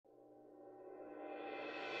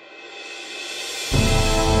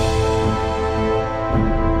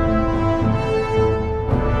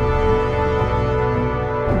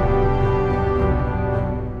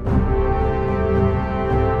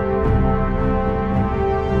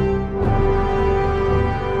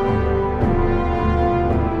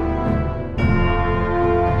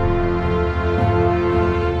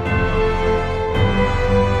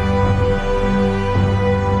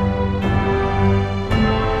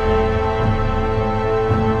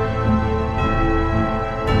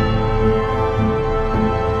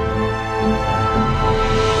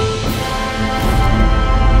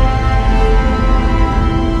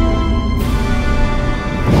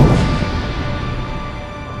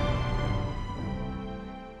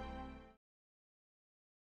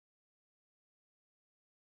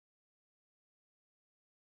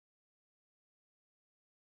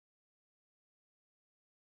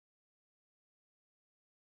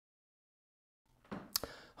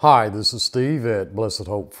Hi, this is Steve at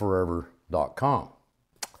blessedhopeforever.com.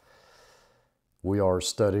 We are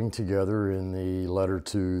studying together in the letter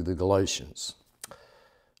to the Galatians.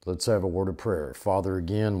 Let's have a word of prayer. Father,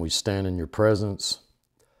 again, we stand in your presence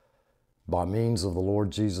by means of the Lord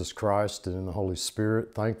Jesus Christ and in the Holy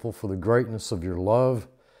Spirit, thankful for the greatness of your love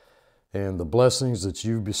and the blessings that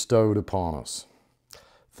you've bestowed upon us.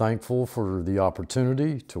 Thankful for the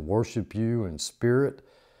opportunity to worship you in spirit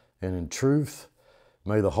and in truth.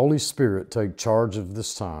 May the Holy Spirit take charge of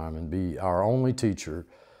this time and be our only teacher,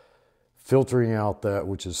 filtering out that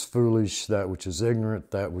which is foolish, that which is ignorant,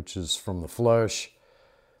 that which is from the flesh,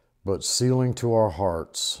 but sealing to our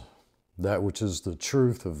hearts that which is the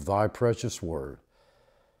truth of thy precious word.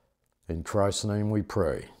 In Christ's name we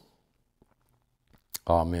pray.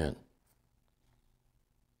 Amen.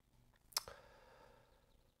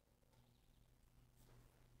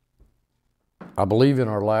 I believe in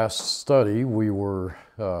our last study we were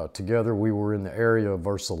together, we were in the area of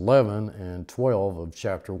verse 11 and 12 of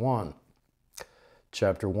chapter 1.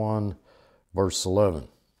 Chapter 1, verse 11.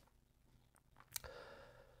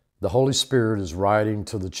 The Holy Spirit is writing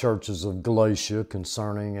to the churches of Galatia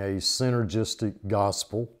concerning a synergistic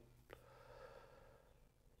gospel.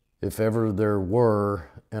 If ever there were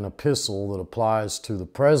an epistle that applies to the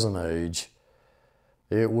present age,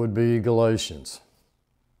 it would be Galatians.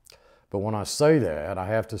 But when I say that, I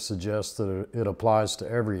have to suggest that it applies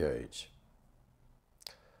to every age.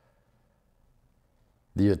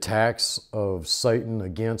 The attacks of Satan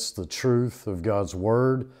against the truth of God's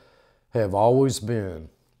Word have always been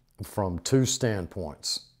from two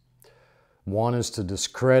standpoints. One is to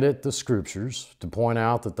discredit the Scriptures, to point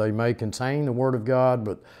out that they may contain the Word of God,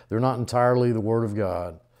 but they're not entirely the Word of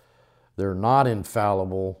God. They're not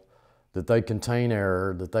infallible, that they contain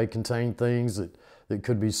error, that they contain things that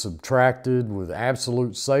could be subtracted with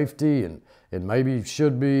absolute safety and maybe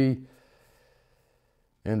should be.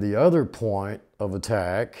 And the other point of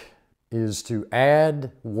attack is to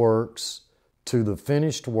add works to the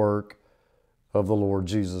finished work of the Lord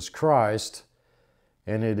Jesus Christ.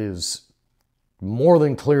 And it is more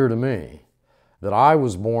than clear to me that I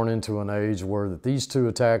was born into an age where that these two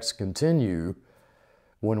attacks continue,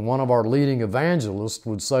 when one of our leading evangelists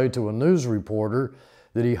would say to a news reporter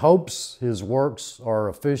that he hopes his works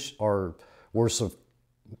were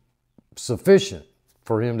sufficient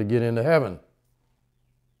for him to get into heaven.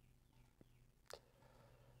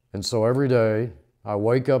 And so every day I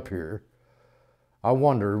wake up here, I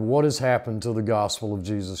wonder what has happened to the gospel of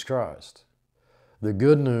Jesus Christ. The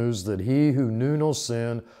good news that he who knew no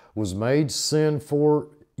sin was made sin for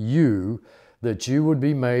you, that you would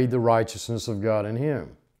be made the righteousness of God in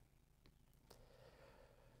him.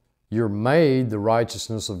 You're made the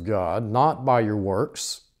righteousness of God, not by your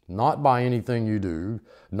works, not by anything you do,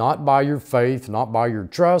 not by your faith, not by your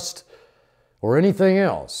trust, or anything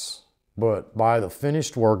else, but by the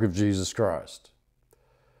finished work of Jesus Christ.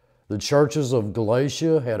 The churches of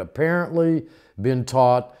Galatia had apparently been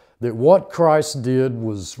taught that what Christ did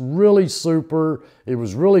was really super, it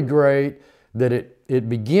was really great, that it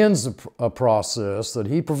begins a process, that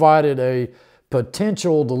he provided a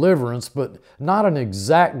potential deliverance, but not an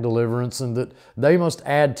exact deliverance, and that they must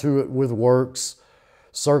add to it with works,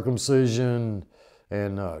 circumcision,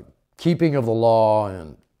 and keeping of the law,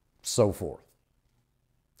 and so forth.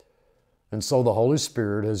 And so the Holy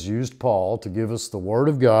Spirit has used Paul to give us the Word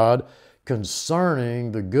of God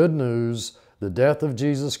concerning the good news, the death of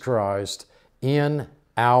Jesus Christ in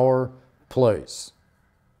our place.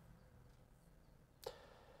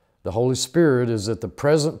 The Holy Spirit is at the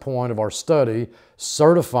present point of our study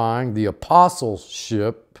certifying the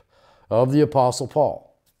apostleship of the Apostle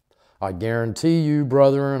Paul. I guarantee you,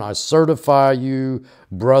 brethren, I certify you,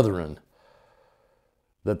 brethren,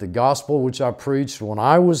 that the gospel which I preached when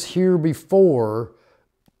I was here before,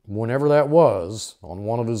 whenever that was, on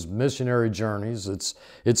one of his missionary journeys,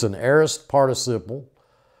 it's an aorist participle,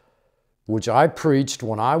 which I preached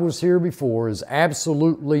when I was here before, is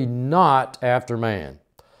absolutely not after man.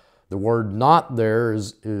 The word not there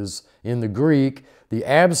is in the Greek, the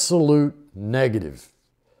absolute negative.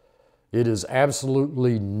 It is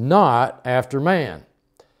absolutely not after man.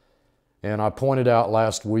 And I pointed out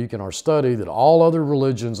last week in our study that all other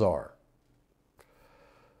religions are.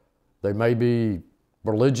 They may be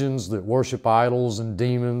religions that worship idols and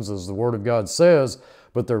demons, as the Word of God says,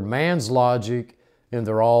 but they're man's logic and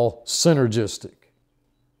they're all synergistic.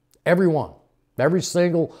 Everyone, every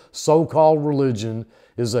single so-called religion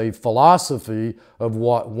is a philosophy of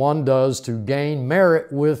what one does to gain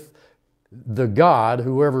merit with the God,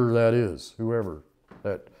 whoever that is, whoever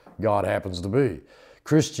that God happens to be.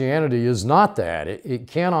 Christianity is not that. It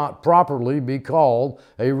cannot properly be called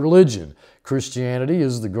a religion. Christianity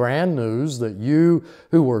is the grand news that you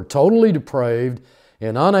who were totally depraved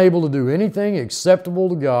and unable to do anything acceptable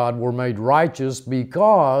to God were made righteous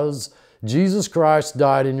because Jesus Christ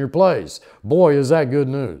died in your place. Boy, is that good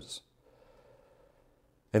news.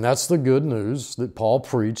 And that's the good news that Paul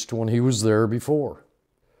preached when he was there before.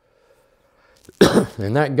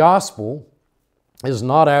 And that gospel is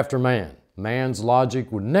not after man. Man's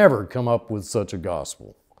logic would never come up with such a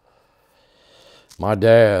gospel. My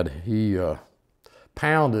dad, he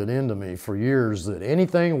pounded into me for years that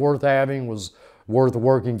anything worth having was worth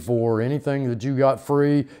working for. Anything that you got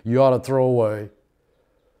free, you ought to throw away.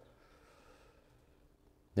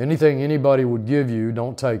 Anything anybody would give you,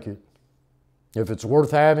 don't take it. If it's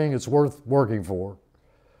worth having, it's worth working for.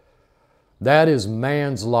 That is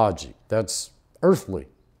man's logic. That's earthly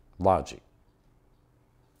logic.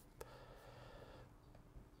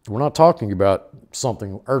 We're not talking about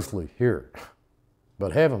something earthly here,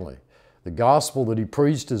 but heavenly. The gospel that he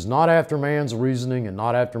preached is not after man's reasoning and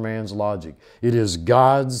not after man's logic. It is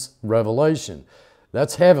God's revelation.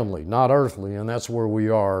 That's heavenly, not earthly, and that's where we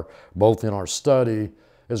are both in our study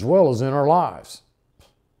as well as in our lives.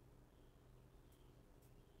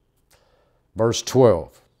 Verse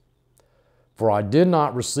 12, for I did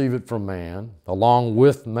not receive it from man, along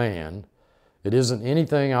with man. It isn't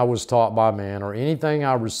anything I was taught by man or anything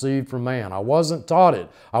I received from man. I wasn't taught it.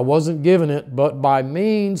 I wasn't given it, but by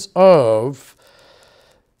means of,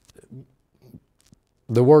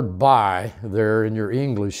 the word by there in your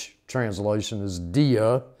English translation is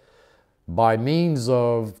dia, by means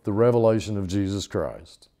of the revelation of Jesus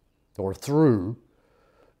Christ, or through.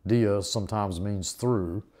 Dia sometimes means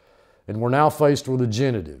through. And we're now faced with a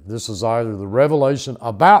genitive. This is either the revelation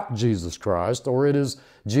about Jesus Christ or it is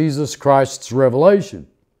Jesus Christ's revelation.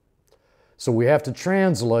 So we have to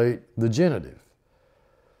translate the genitive.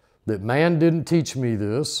 That man didn't teach me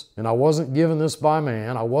this, and I wasn't given this by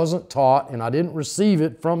man. I wasn't taught, and I didn't receive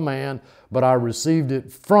it from man, but I received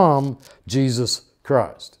it from Jesus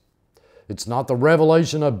Christ. It's not the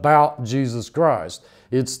revelation about Jesus Christ.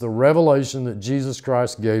 It's the revelation that Jesus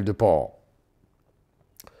Christ gave to Paul.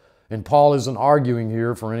 And Paul isn't arguing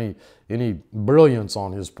here for any brilliance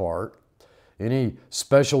on his part, any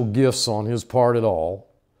special gifts on his part at all,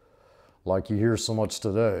 like you hear so much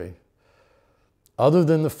today, other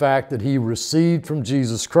than the fact that he received from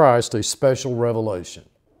Jesus Christ a special revelation.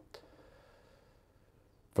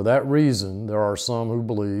 For that reason, there are some who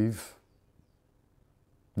believe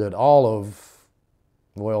that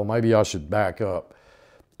well, maybe I should back up.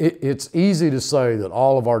 It's easy to say that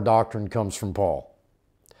all of our doctrine comes from Paul.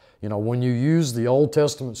 You know, when you use the Old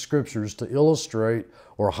Testament scriptures to illustrate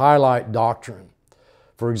or highlight doctrine.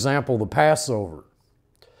 For example, the Passover.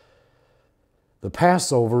 The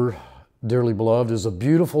Passover, dearly beloved, is a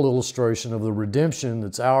beautiful illustration of the redemption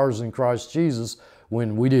that's ours in Christ Jesus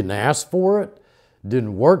when we didn't ask for it,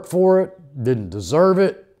 didn't work for it, didn't deserve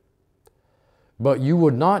it. But you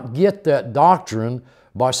would not get that doctrine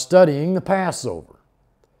by studying the Passover.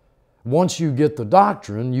 Once you get the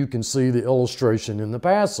doctrine, you can see the illustration in the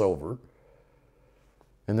Passover.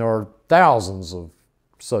 And there are thousands of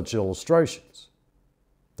such illustrations.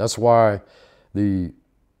 That's why the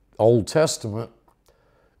Old Testament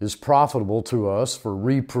is profitable to us for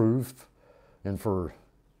reproof and for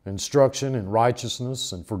instruction in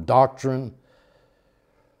righteousness and for doctrine,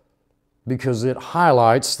 because it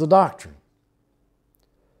highlights the doctrine.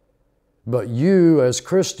 But you, as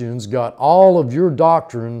Christians, got all of your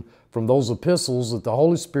doctrine from those epistles that the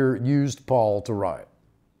Holy Spirit used Paul to write.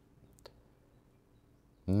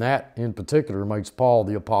 And that, in particular, makes Paul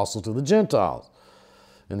the apostle to the Gentiles.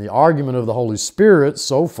 And the argument of the Holy Spirit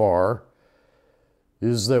so far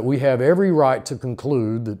is that we have every right to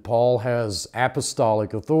conclude that Paul has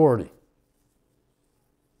apostolic authority.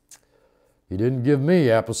 He didn't give me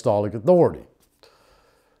apostolic authority,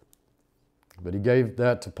 but he gave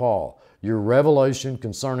that to Paul. Your revelation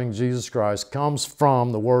concerning Jesus Christ comes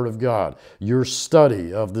from the Word of God, your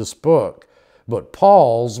study of this book. But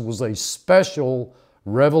Paul's was a special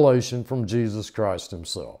revelation from Jesus Christ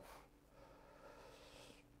himself.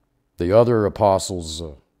 The other apostles,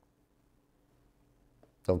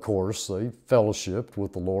 of course, they fellowshiped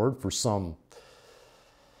with the Lord for some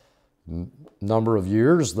number of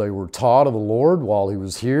years. They were taught of the Lord while he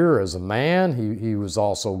was here as a man. He was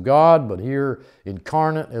also God, but here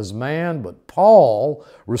incarnate as man. But Paul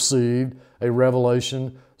received a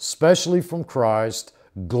revelation specially from Christ,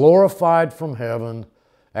 glorified from heaven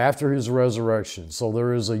after his resurrection. So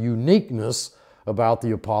there is a uniqueness about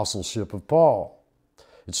the apostleship of Paul.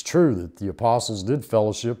 It's true that the apostles did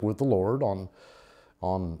fellowship with the Lord on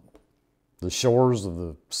on the shores of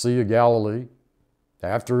the Sea of Galilee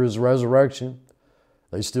after his resurrection.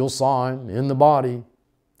 They still saw him in the body.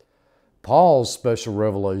 Paul's special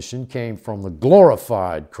revelation came from the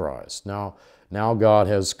glorified Christ. Now God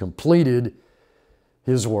has completed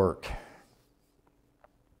his work.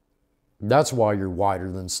 That's why you're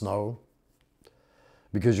whiter than snow,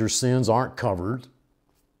 because your sins aren't covered.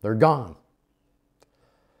 They're gone.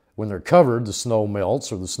 When they're covered, the snow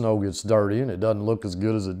melts or the snow gets dirty and it doesn't look as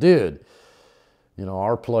good as it did. You know,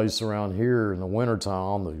 our place around here in the wintertime,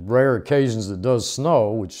 on the rare occasions it does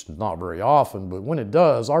snow, which is not very often, but when it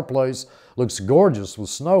does, our place looks gorgeous with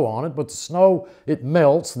snow on it, but the snow, it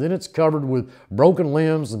melts, then it's covered with broken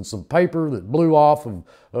limbs and some paper that blew off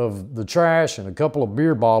of the trash and a couple of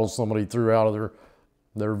beer bottles somebody threw out of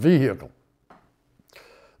their vehicle.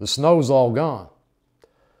 The snow's all gone.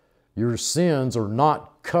 Your sins are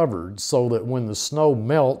not covered so that when the snow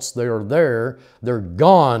melts, they are there, they're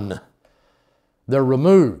gone. They're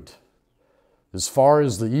removed. As far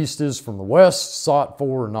as the east is from the west, sought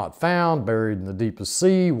for and not found, buried in the deepest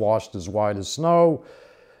sea, washed as white as snow,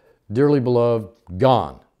 dearly beloved,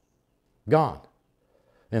 gone. Gone.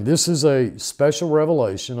 And this is a special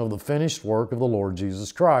revelation of the finished work of the Lord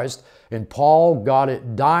Jesus Christ, and Paul got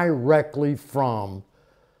it directly from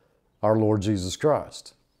our Lord Jesus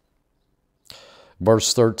Christ.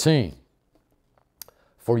 Verse 13,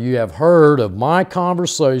 for you have heard of my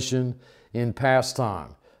conversation in past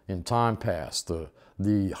time, in time past.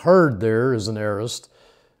 The heard there is an aorist.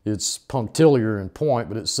 It's punctiliar in point,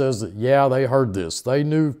 but it says that, yeah, they heard this. They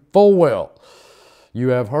knew full well. You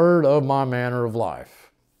have heard of my manner of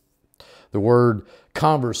life. The word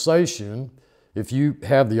conversation, if you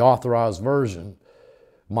have the authorized version,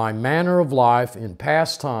 my manner of life in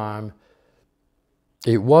past time,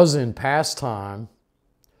 it was in past time.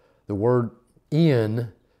 The word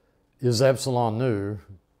in is epsilon nu.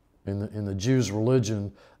 In the Jews'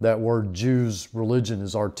 religion, that word Jews' religion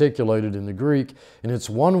is articulated in the Greek, and it's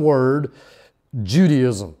one word.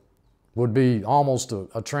 Judaism would be almost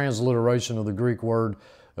a transliteration of the Greek word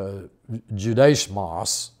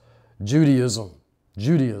judaismos, Judaism,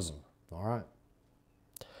 all right?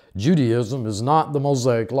 Judaism is not the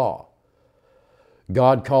Mosaic Law.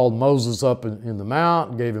 God called Moses up in the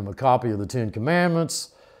mount, gave him a copy of the Ten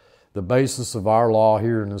Commandments. The basis of our law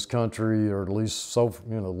here in this country, or at least at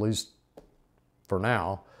least for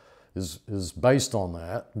now, is based on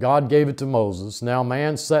that. God gave it to Moses. Now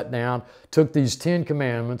man sat down, took these 10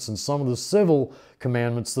 commandments and some of the civil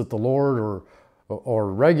commandments that the Lord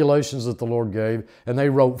or regulations that the Lord gave, and they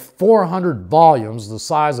wrote 400 volumes the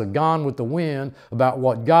size of Gone with the Wind about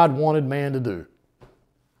what God wanted man to do.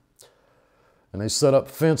 And they set up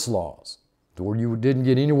fence laws to where you didn't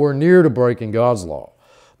get anywhere near to breaking God's law.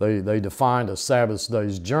 They defined a Sabbath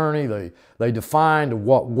day's journey. They defined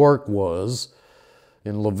what work was.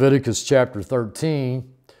 In Leviticus chapter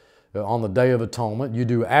 13, on the Day of Atonement, you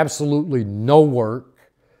do absolutely no work.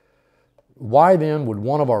 Why then would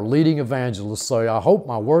one of our leading evangelists say, I hope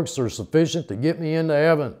my works are sufficient to get me into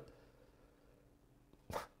heaven?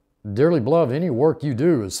 Dearly beloved, any work you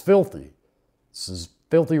do is filthy. This is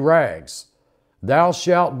filthy rags. Thou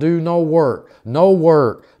shalt do no work, no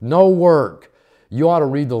work, no work. You ought to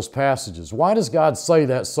read those passages. Why does God say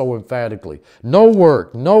that so emphatically? No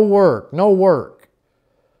work, no work, no work.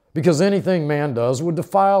 Because anything man does would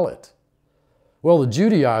defile it. Well, the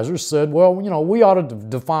Judaizers said, well, we ought to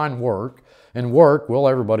define work. And work, well,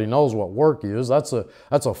 everybody knows what work is. That's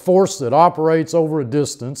a force that operates over a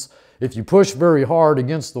distance. If you push very hard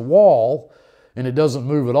against the wall and it doesn't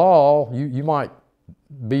move at all, you might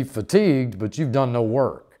be fatigued, but you've done no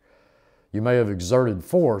work. You may have exerted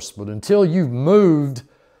force, but until you've moved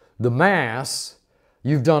the mass,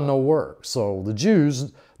 you've done no work. So the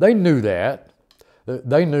Jews, they knew that.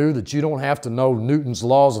 They knew that you don't have to know Newton's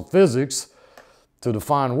laws of physics to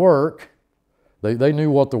define work. They knew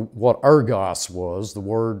what ergos was. The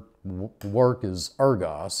word work is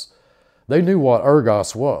ergos. They knew what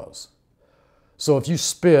ergos was. So if you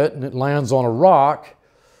spit and it lands on a rock,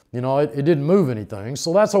 it didn't move anything,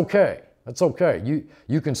 so that's okay. That's okay.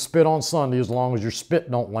 You can spit on Sunday as long as your spit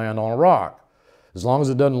don't land on a rock. As long as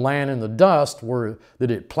it doesn't land in the dust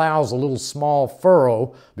that it plows a little small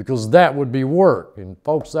furrow, because that would be work. And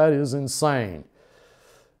folks, that is insane.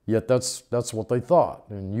 Yet that's what they thought.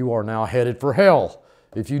 And you are now headed for hell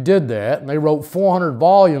if you did that. And they wrote 400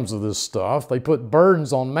 volumes of this stuff. They put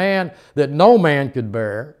burdens on man that no man could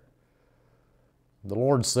bear. The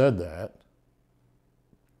Lord said that.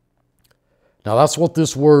 Now that's what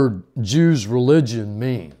this word Jews' religion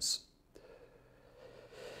means.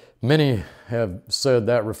 Many have said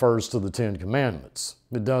that refers to the Ten Commandments.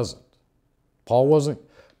 It doesn't.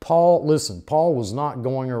 Listen, Paul was not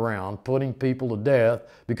going around putting people to death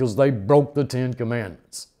because they broke the 10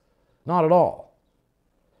 Commandments. Not at all.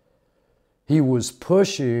 He was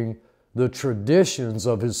pushing the traditions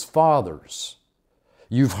of his fathers.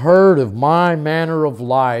 You've heard of my manner of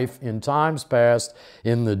life in times past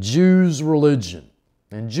in the Jews' religion,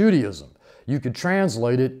 in Judaism. You could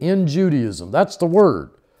translate it in Judaism. That's the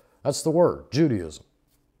word. That's the word, Judaism.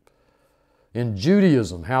 In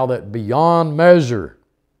Judaism, how that beyond measure,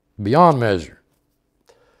 that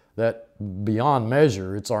beyond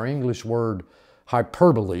measure, it's our English word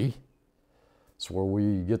hyperbole. It's where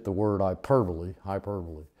we get the word hyperbole.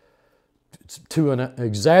 To an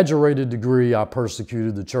exaggerated degree, I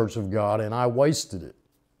persecuted the church of God and I wasted it.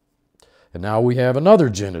 And now we have another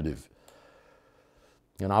genitive.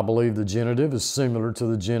 And I believe the genitive is similar to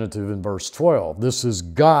the genitive in verse 12. This is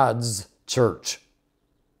God's church.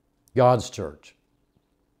 God's church.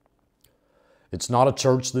 It's not a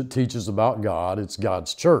church that teaches about God, it's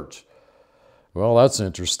God's church. Well, that's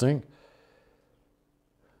interesting.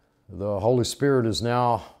 The Holy Spirit is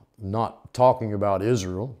now not talking about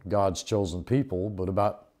Israel, God's chosen people, but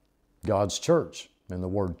about God's church. And the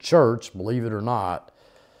word church, believe it or not,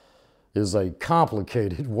 is a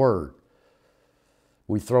complicated word.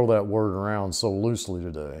 We throw that word around so loosely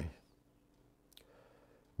today.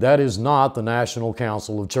 That is not the National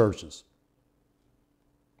Council of Churches.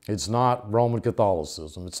 It's not Roman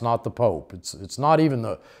Catholicism. It's not the Pope. It's not even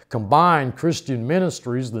the combined Christian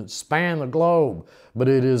ministries that span the globe, but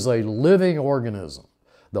it is a living organism,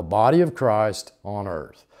 the body of Christ on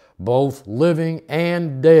earth, both living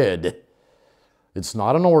and dead. It's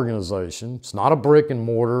not an organization. It's not a brick and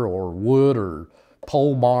mortar or wood or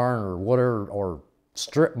pole barn or whatever, or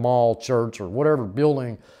strip mall church or whatever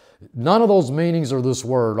building. None of those meanings are this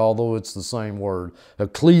word, although it's the same word.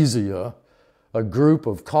 Ecclesia, a group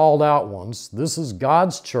of called out ones. This is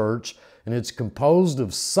God's church, and it's composed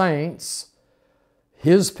of saints,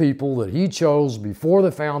 His people that He chose before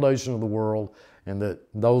the foundation of the world, and that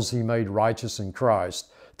those He made righteous in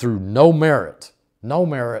Christ through no merit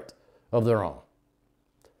of their own.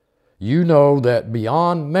 You know that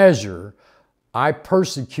beyond measure, I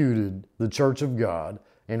persecuted the church of God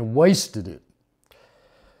and wasted it.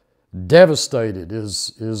 Devastated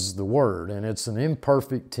is the word, and it's an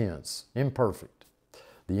imperfect tense. Imperfect.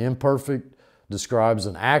 The imperfect describes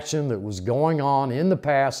an action that was going on in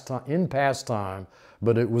past time,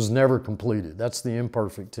 but it was never completed. That's the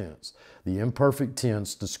imperfect tense. The imperfect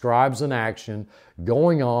tense describes an action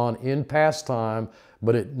going on in past time,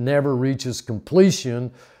 but it never reaches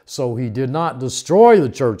completion. So He did not destroy the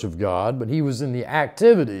church of God, but He was in the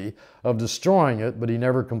activity of destroying it, but He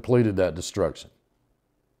never completed that destruction.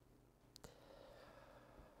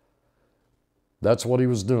 That's what He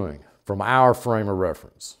was doing from our frame of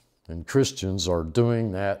reference. And Christians are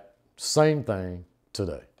doing that same thing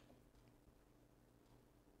today.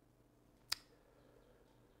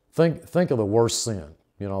 Think of the worst sin,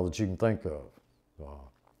 that you can think of.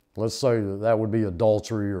 Let's say that would be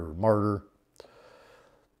adultery or murder.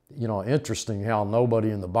 Interesting how nobody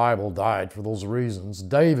in the Bible died for those reasons.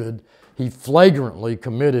 David, he openly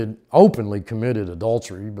committed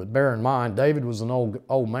adultery, but bear in mind, David was an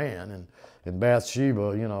old man, and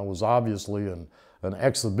Bathsheba, was obviously an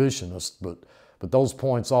exhibitionist, but those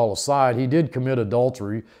points all aside, he did commit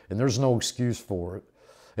adultery, and there's no excuse for it.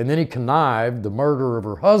 And then he connived the murder of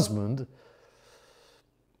her husband,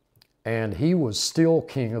 and he was still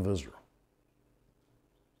king of Israel.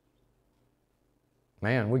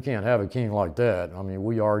 Man, we can't have a king like that. I mean,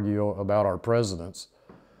 we argue about our presidents.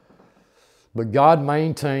 But God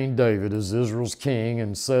maintained David as Israel's king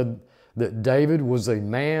and said that David was a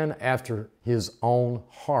man after His own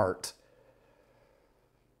heart,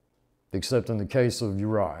 except in the case of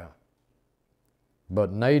Uriah.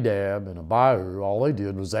 But Nadab and Abihu, all they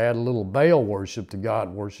did was add a little Baal worship to God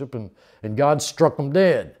worship, and God struck them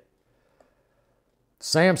dead.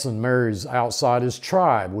 Samson marries outside his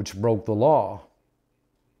tribe, which broke the law.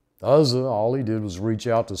 Uzzah, all he did was reach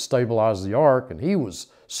out to stabilize the ark, and he was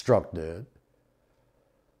struck dead.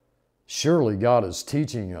 Surely God is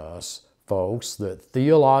teaching us, folks, that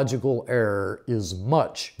theological error is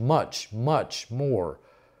much, much, much more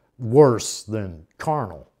worse than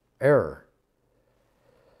carnal error.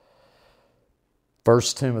 1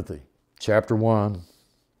 Timothy chapter 1,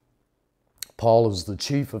 Paul is the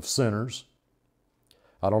chief of sinners.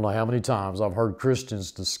 I don't know how many times I've heard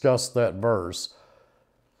Christians discuss that verse.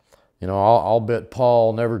 I'll bet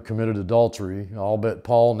Paul never committed adultery. I'll bet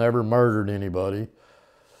Paul never murdered anybody.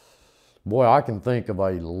 Boy, I can think of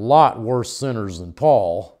a lot worse sinners than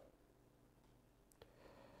Paul.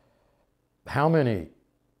 How many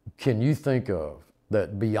can you think of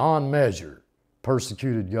that beyond measure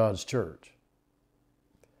persecuted God's church?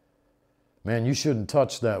 Man, you shouldn't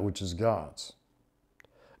touch that which is God's.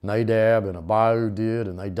 Nadab and Abihu did,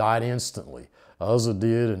 and they died instantly. Uzzah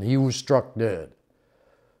did, and he was struck dead.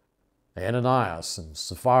 Ananias and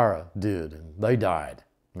Sapphira did, and they died.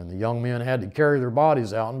 And the young men had to carry their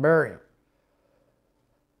bodies out and bury them.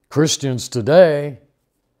 Christians today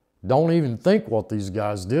don't even think what these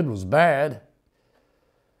guys did was bad.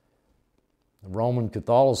 Roman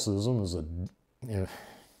Catholicism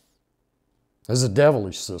is a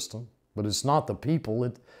devilish system, but it's not the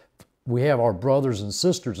people. We have our brothers and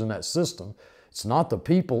sisters in that system. It's not the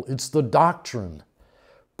people, it's the doctrine.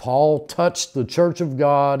 Paul touched the church of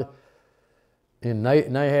God in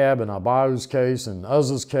Nahab and Abihu's case, and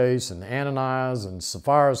Uzzah's case, and Ananias and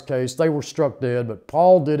Sapphira's case. They were struck dead, but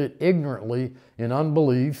Paul did it ignorantly in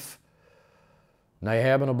unbelief.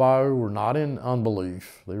 Nahab and Abihu were not in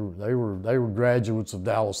unbelief. They were graduates of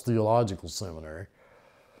Dallas Theological Seminary.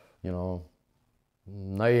 You know,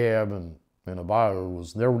 Nahab and Abihu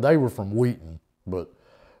they were from Wheaton, but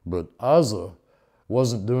Uzzah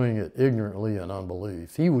wasn't doing it ignorantly in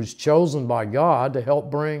unbelief. He was chosen by God to help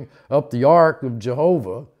bring up the ark of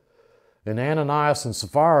Jehovah, and Ananias and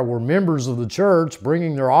Sapphira were members of the church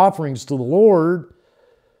bringing their offerings to the Lord.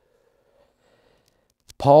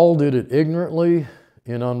 Paul did it ignorantly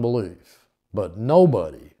in unbelief, but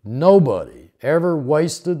nobody ever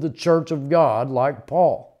wasted the church of God like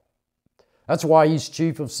Paul. That's why he's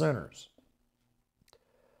chief of sinners.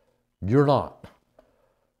 You're not.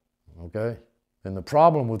 Okay? And the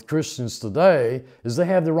problem with Christians today is they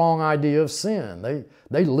have the wrong idea of sin.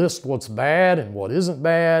 They list what's bad and what isn't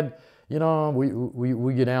bad. You know,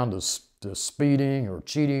 we get down to speeding or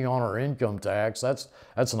cheating on our income tax.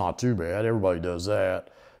 That's not too bad. Everybody does that,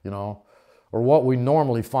 you know. Or what we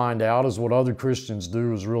normally find out is what other Christians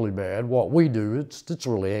do is really bad. What we do,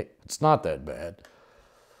 it's not that bad.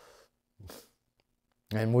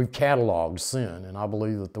 And we've cataloged sin, and I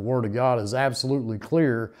believe that the Word of God is absolutely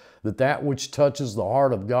clear that that which touches the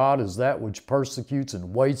heart of God is that which persecutes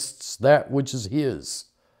and wastes that which is His.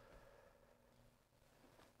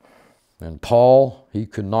 And Paul, he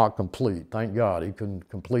could not complete. Thank God he couldn't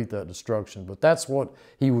complete that destruction, but that's what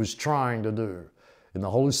he was trying to do. And the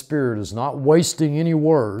Holy Spirit is not wasting any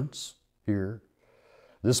words here.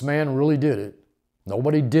 This man really did it.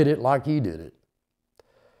 Nobody did it like he did it.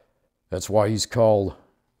 That's why he's called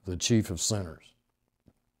the chief of sinners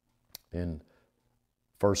in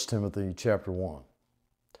 1 Timothy chapter 1.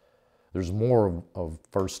 There's more of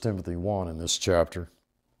 1 Timothy 1 in this chapter.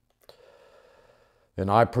 And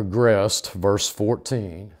I progressed, verse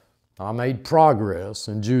 14. I made progress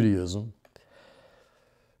in Judaism.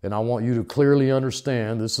 And I want you to clearly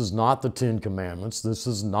understand this is not the Ten Commandments. This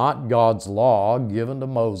is not God's law given to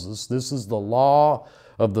Moses. This is the law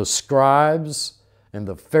of the scribes and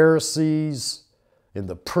the Pharisees and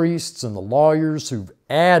the priests and the lawyers who've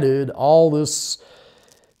added all this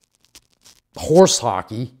horse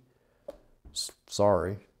hockey,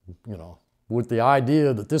 with the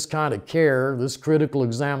idea that this kind of care, this critical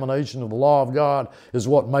examination of the law of God is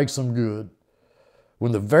what makes them good.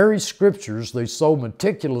 When the very scriptures they so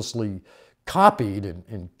meticulously copied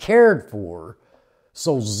and cared for,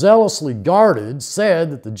 so zealously guarded,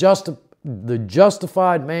 said that the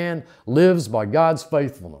justified man lives by God's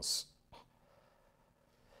faithfulness.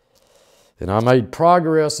 And I made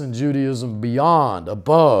progress in Judaism beyond,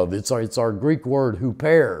 above. It's our Greek word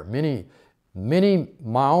huper. Many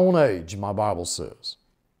my own age, my Bible says.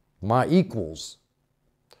 My equals.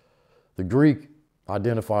 The Greek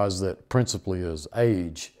identifies that principally as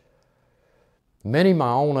age. Many my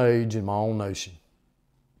own age in my own nation.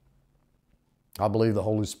 I believe the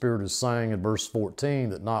Holy Spirit is saying in verse 14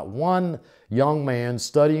 that not one young man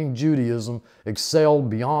studying Judaism excelled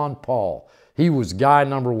beyond Paul. He was guy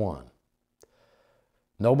number one.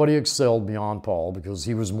 Nobody excelled beyond Paul because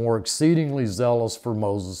he was more exceedingly zealous for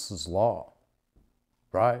Moses' law.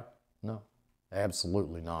 Right? No,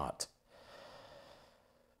 absolutely not.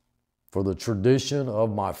 For the tradition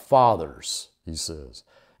of my fathers, he says.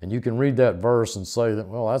 And you can read that verse and say that,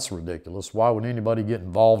 well, that's ridiculous. Why would anybody get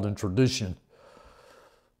involved in tradition?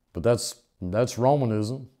 But that's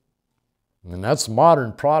Romanism. And that's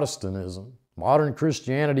modern Protestantism, modern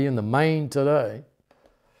Christianity in the main today.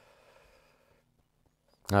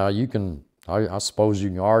 Now, I suppose you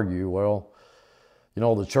can argue, well,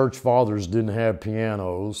 the church fathers didn't have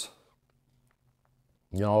pianos.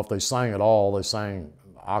 If they sang at all, they sang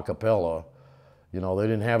a cappella. They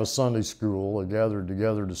didn't have a Sunday school. They gathered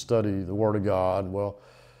together to study the Word of God. Well,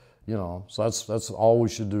 so that's all we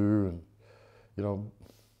should do. And,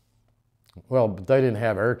 Well, but they didn't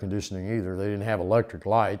have air conditioning either. They didn't have electric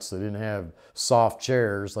lights. They didn't have soft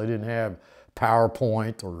chairs. They didn't have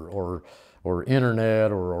PowerPoint or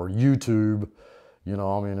internet or YouTube. You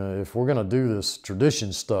know, I mean, if we're going to do this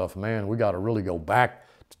tradition stuff, man, we got to really go back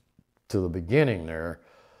to the beginning there.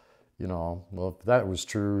 You know, well, if that was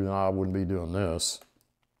true, then I wouldn't be doing this.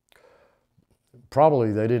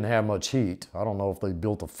 Probably they didn't have much heat. I don't know if they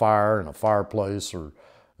built a fire in a fireplace or,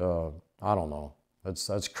 I don't know.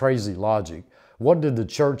 That's crazy logic. What did the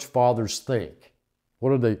church fathers think?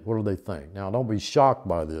 What did they think? Now, don't be shocked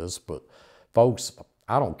by this, but folks,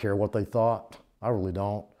 I don't care what they thought. I really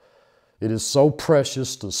don't. It is so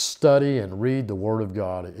precious to study and read the Word of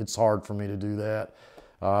God. It's hard for me to do that.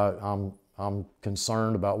 I'm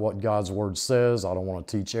concerned about what God's Word says. I don't want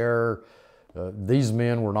to teach error. These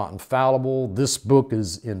men were not infallible. This book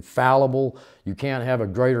is infallible. You can't have a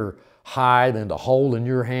greater high than to hold in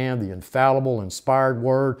your hand the infallible, inspired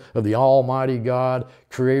Word of the Almighty God,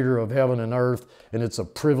 Creator of heaven and earth. And it's a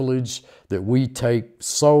privilege that we take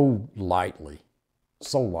so lightly,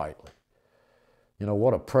 so lightly. You know,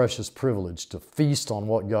 what a precious privilege to feast on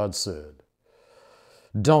what God said.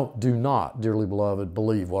 Do not, dearly beloved,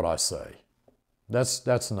 believe what I say.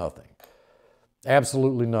 That's nothing.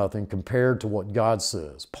 Absolutely nothing compared to what God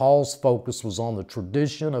says. Paul's focus was on the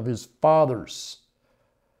tradition of his fathers.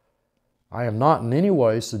 I am not in any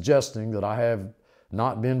way suggesting that I have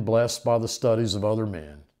not been blessed by the studies of other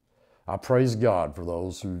men. I praise God for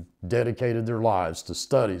those who dedicated their lives to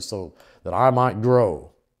study so that I might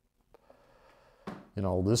grow. You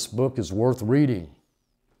know, this book is worth reading.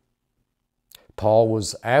 Paul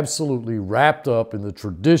was absolutely wrapped up in the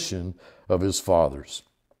tradition of his fathers.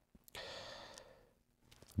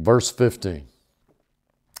 Verse 15.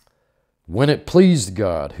 When it pleased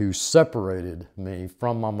God, who separated me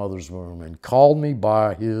from my mother's womb and called me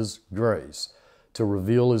by His grace to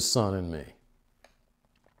reveal His Son in me.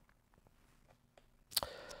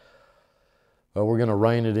 We're going to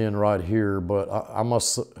rein it in right here, but I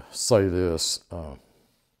must say this.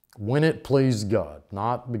 When it pleased God,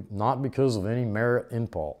 not because of any merit in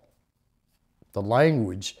Paul. The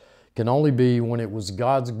language can only be when it was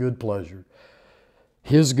God's good pleasure.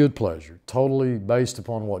 His good pleasure, totally based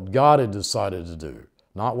upon what God had decided to do,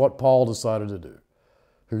 not what Paul decided to do,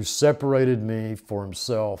 who separated me for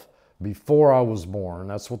Himself before I was born.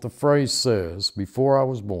 That's what the phrase says, before I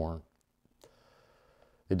was born.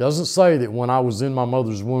 It doesn't say that when I was in my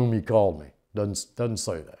mother's womb He called me. Doesn't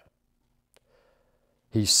say that.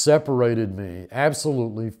 He separated me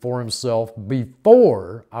absolutely for Himself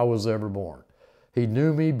before I was ever born. He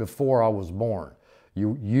knew me before I was born.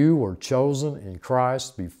 You were chosen in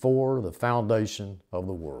Christ before the foundation of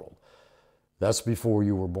the world. That's before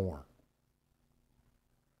you were born.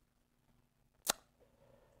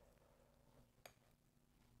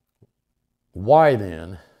 Why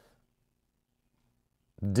then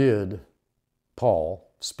did Paul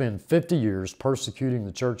spend 50 years persecuting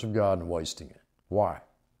the church of God and wasting it? Why?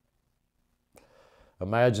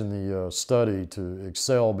 Imagine the study to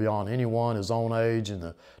excel beyond anyone his own age in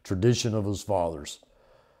the tradition of his fathers.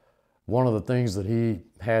 One of the things that he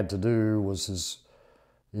had to do was his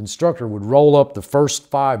instructor would roll up the first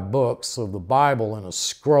 5 books of the Bible in a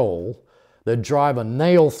scroll. They'd drive a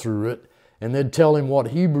nail through it, and they'd tell him what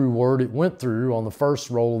Hebrew word it went through on the first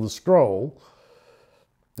roll of the scroll.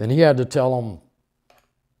 And he had to tell them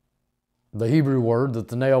the Hebrew word that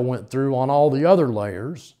the nail went through on all the other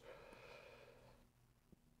layers.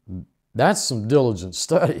 That's some diligent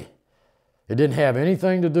study. It didn't have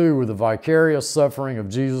anything to do with the vicarious suffering of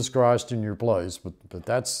Jesus Christ in your place, but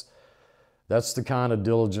that's the kind of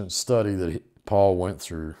diligent study that Paul went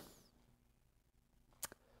through.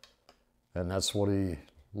 And that's what he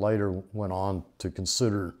later went on to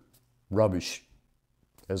consider rubbish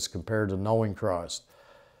as compared to knowing Christ.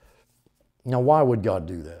 Now, why would God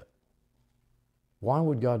do that? Why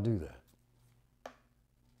would God do that?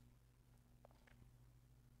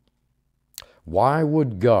 Why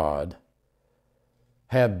would God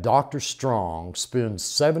have Dr. Strong spend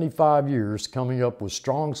 75 years coming up with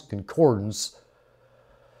Strong's Concordance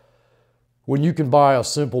when you can buy a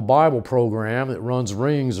simple Bible program that runs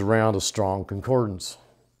rings around a Strong Concordance?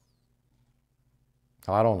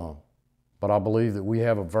 I don't know. But I believe that we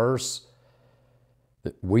have a verse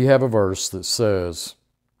that says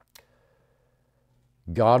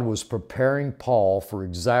God was preparing Paul for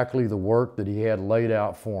exactly the work that He had laid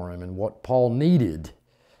out for him. And what Paul needed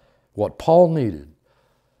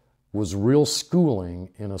was real schooling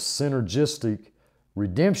in a synergistic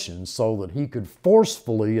redemption so that he could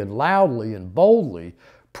forcefully and loudly and boldly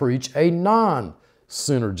preach a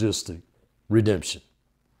non-synergistic redemption.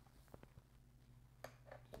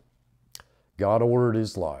 God ordered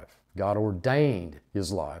his life. God ordained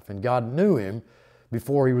his life. And God knew him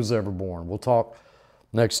before he was ever born. We'll talk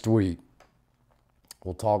next week.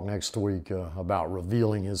 We'll talk next week about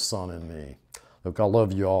revealing his Son in me. Look, I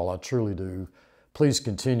love you all. I truly do. Please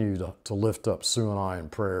continue to lift up Sue and I in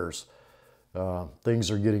prayers.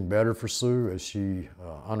 Things are getting better for Sue as she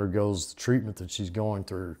undergoes the treatment that she's going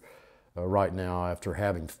through right now after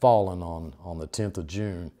having fallen on the 10th of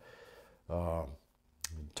June.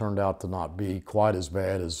 It turned out to not be quite as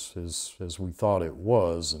bad as we thought it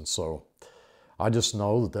was. And so I just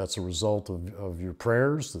know that that's a result of your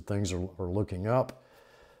prayers, that things are looking up.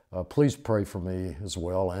 Please pray for me as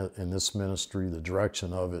well in this ministry, the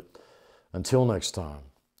direction of it. Until next time,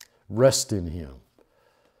 rest in him.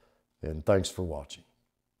 And thanks for watching.